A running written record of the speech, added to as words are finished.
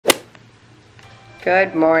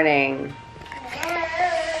Good morning.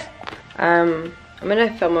 I'm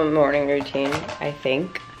gonna film a morning routine, I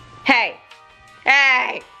think. Hey!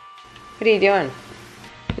 Hey! What are you doing?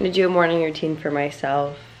 I'm gonna do a morning routine for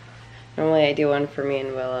myself. Normally I do one for me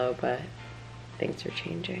and Willow, but things are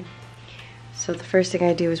changing. So the first thing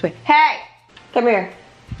I do is wake. Hey! Come here.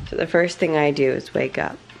 So the first thing I do is wake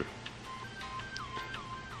up.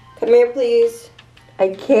 Come here, please. I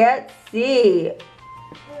can't see.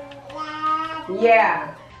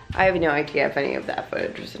 Yeah. I have no idea if any of that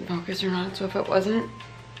footage was in focus or not, so if it wasn't,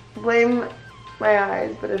 blame my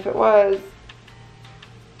eyes, but if it was,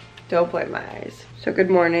 don't blame my eyes. So good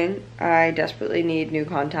morning. I desperately need new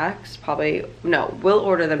contacts. We'll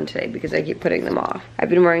order them today because I keep putting them off. I've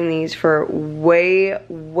been wearing these for way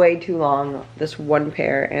too long, this one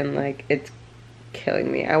pair, and like it's killing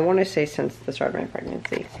me. I want to say since the start of my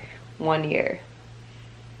pregnancy, 1 year.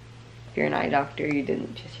 If you're an eye doctor, you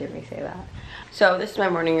didn't just hear me say that. So this is my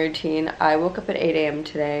morning routine. I woke up at 8 a.m.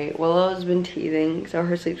 today. Willow's been teething, so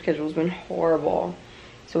her sleep schedule's been horrible.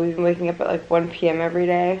 So we've been waking up at like 1 p.m. every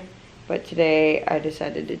day. But today I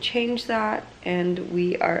decided to change that and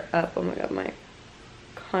we are up. Oh my god, my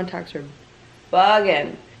contacts are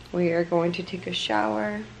bugging. We are going to take a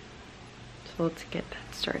shower. So let's get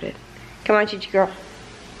that started. Come on, Chichi girl.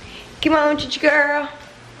 Come on, Chichi girl.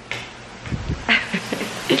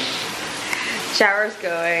 Shower's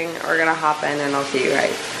going. We're gonna hop in and I'll see you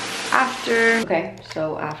guys after. Okay,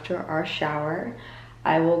 so after our shower,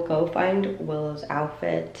 I will go find Willow's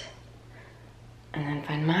outfit and then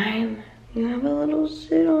find mine. You have a little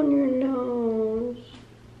sit on your nose.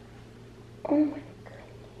 Oh my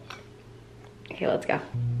goodness. Okay, let's go.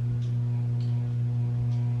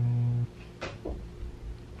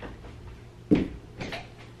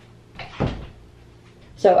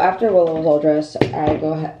 So after Willow was all dressed, I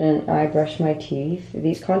go ahead and I brush my teeth.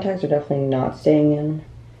 These contacts are definitely not staying in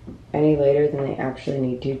any later than they actually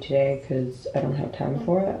need to today because I don't have time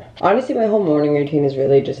for it. Honestly, my whole morning routine is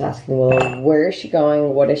really just asking Willow, where is she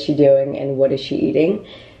going, what is she doing, and what is she eating?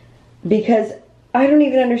 Because I don't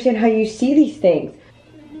even understand how you see these things.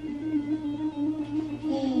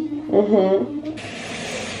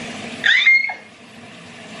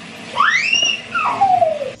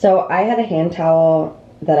 So I had a hand towel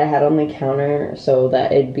that I had on the counter so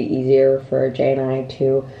that it'd be easier for Jay and I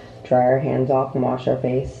to dry our hands off and wash our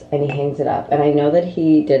face, and he hangs it up. And I know that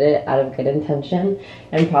he did it out of good intention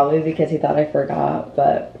and probably because he thought I forgot,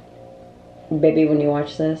 but baby, when you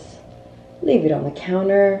watch this, leave it on the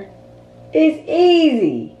counter. It's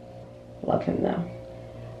easy. Love him though.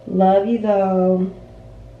 Love you though.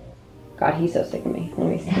 God, he's so sick of me. Let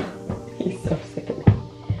me see. He's so sick of me.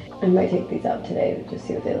 I might take these out today to just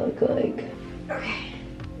see what they look like. Okay.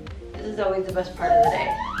 This is always the best part of the day.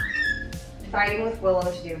 Fighting with Willow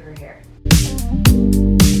to do her hair.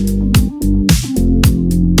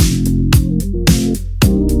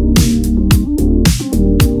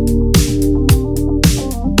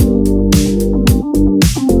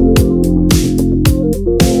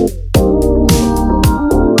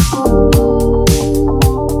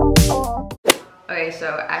 Okay,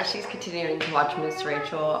 so as she's continuing to watch Miss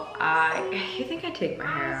Rachel, you think I take my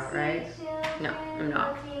hair out, right? No, I'm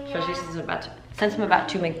not. Especially since I'm about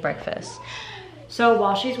to make breakfast. So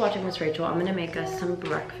while she's watching Miss Rachel, I'm gonna make us some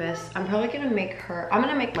breakfast. I'm gonna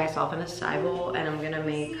make myself an acai bowl, and I'm gonna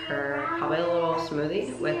make her probably a little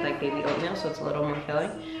smoothie with like baby oatmeal, so it's a little more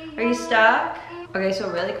filling. Are you stuck? Okay,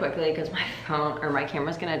 so really quickly, because my phone or my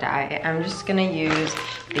camera's gonna die, I'm just gonna use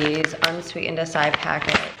these unsweetened acai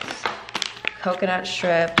packets, coconut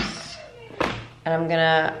strips, and I'm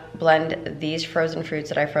gonna blend these frozen fruits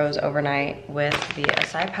that I froze overnight with the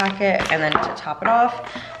acai packet, and then to top it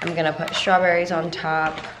off, I'm gonna put strawberries on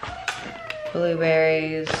top,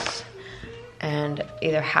 blueberries, and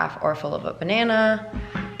either half or full of a banana.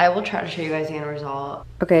 I will try to show you guys the end result.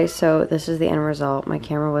 Okay, so this is the end result. My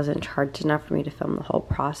camera wasn't charged enough for me to film the whole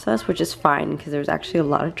process, which is fine because there's actually a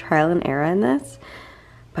lot of trial and error in this,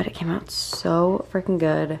 but it came out so freaking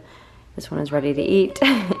good. This one is ready to eat,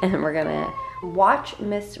 and we're gonna watch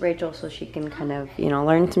Miss Rachel so she can kind of, you know,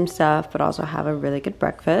 learn some stuff, but also have a really good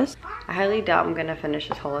breakfast. I highly doubt I'm gonna finish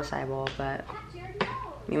this whole acai bowl, but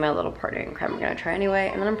me and my little partner in crime are gonna try anyway.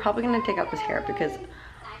 And then I'm probably gonna take out this hair because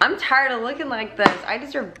I'm tired of looking like this. I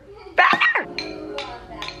deserve better!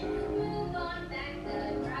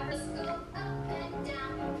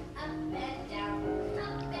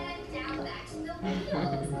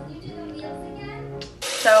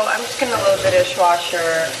 So I'm just gonna load the dishwasher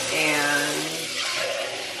and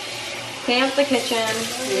clean up the kitchen.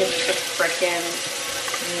 It's just a frickin'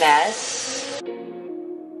 mess.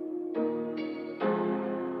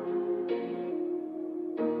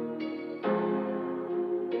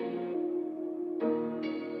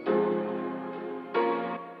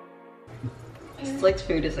 Slick's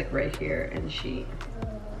food is like right here, and she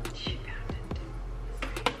found it.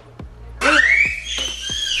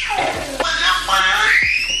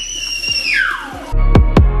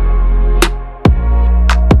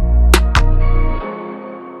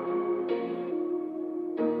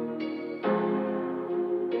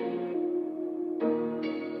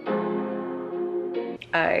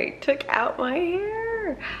 I took out my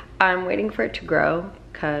hair. I'm waiting for it to grow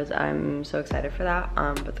because I'm so excited for that.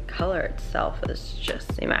 But the color itself is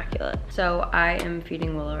just immaculate. So I am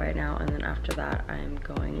feeding Willow right now, and then after that I'm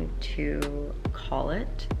going to call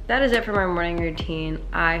it. That is it for my morning routine.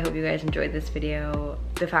 I hope you guys enjoyed this video.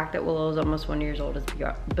 The fact that Willow is almost 1 year old is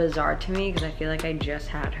bizarre to me because I feel like I just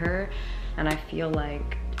had her and I feel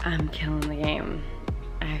like I'm killing the game.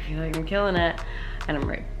 I feel like I'm killing it, and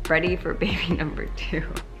I'm ready for baby number 2.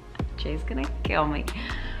 Jay's gonna kill me.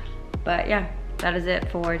 But yeah, that is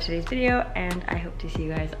it for today's video, and I hope to see you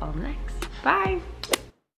guys all next. Bye.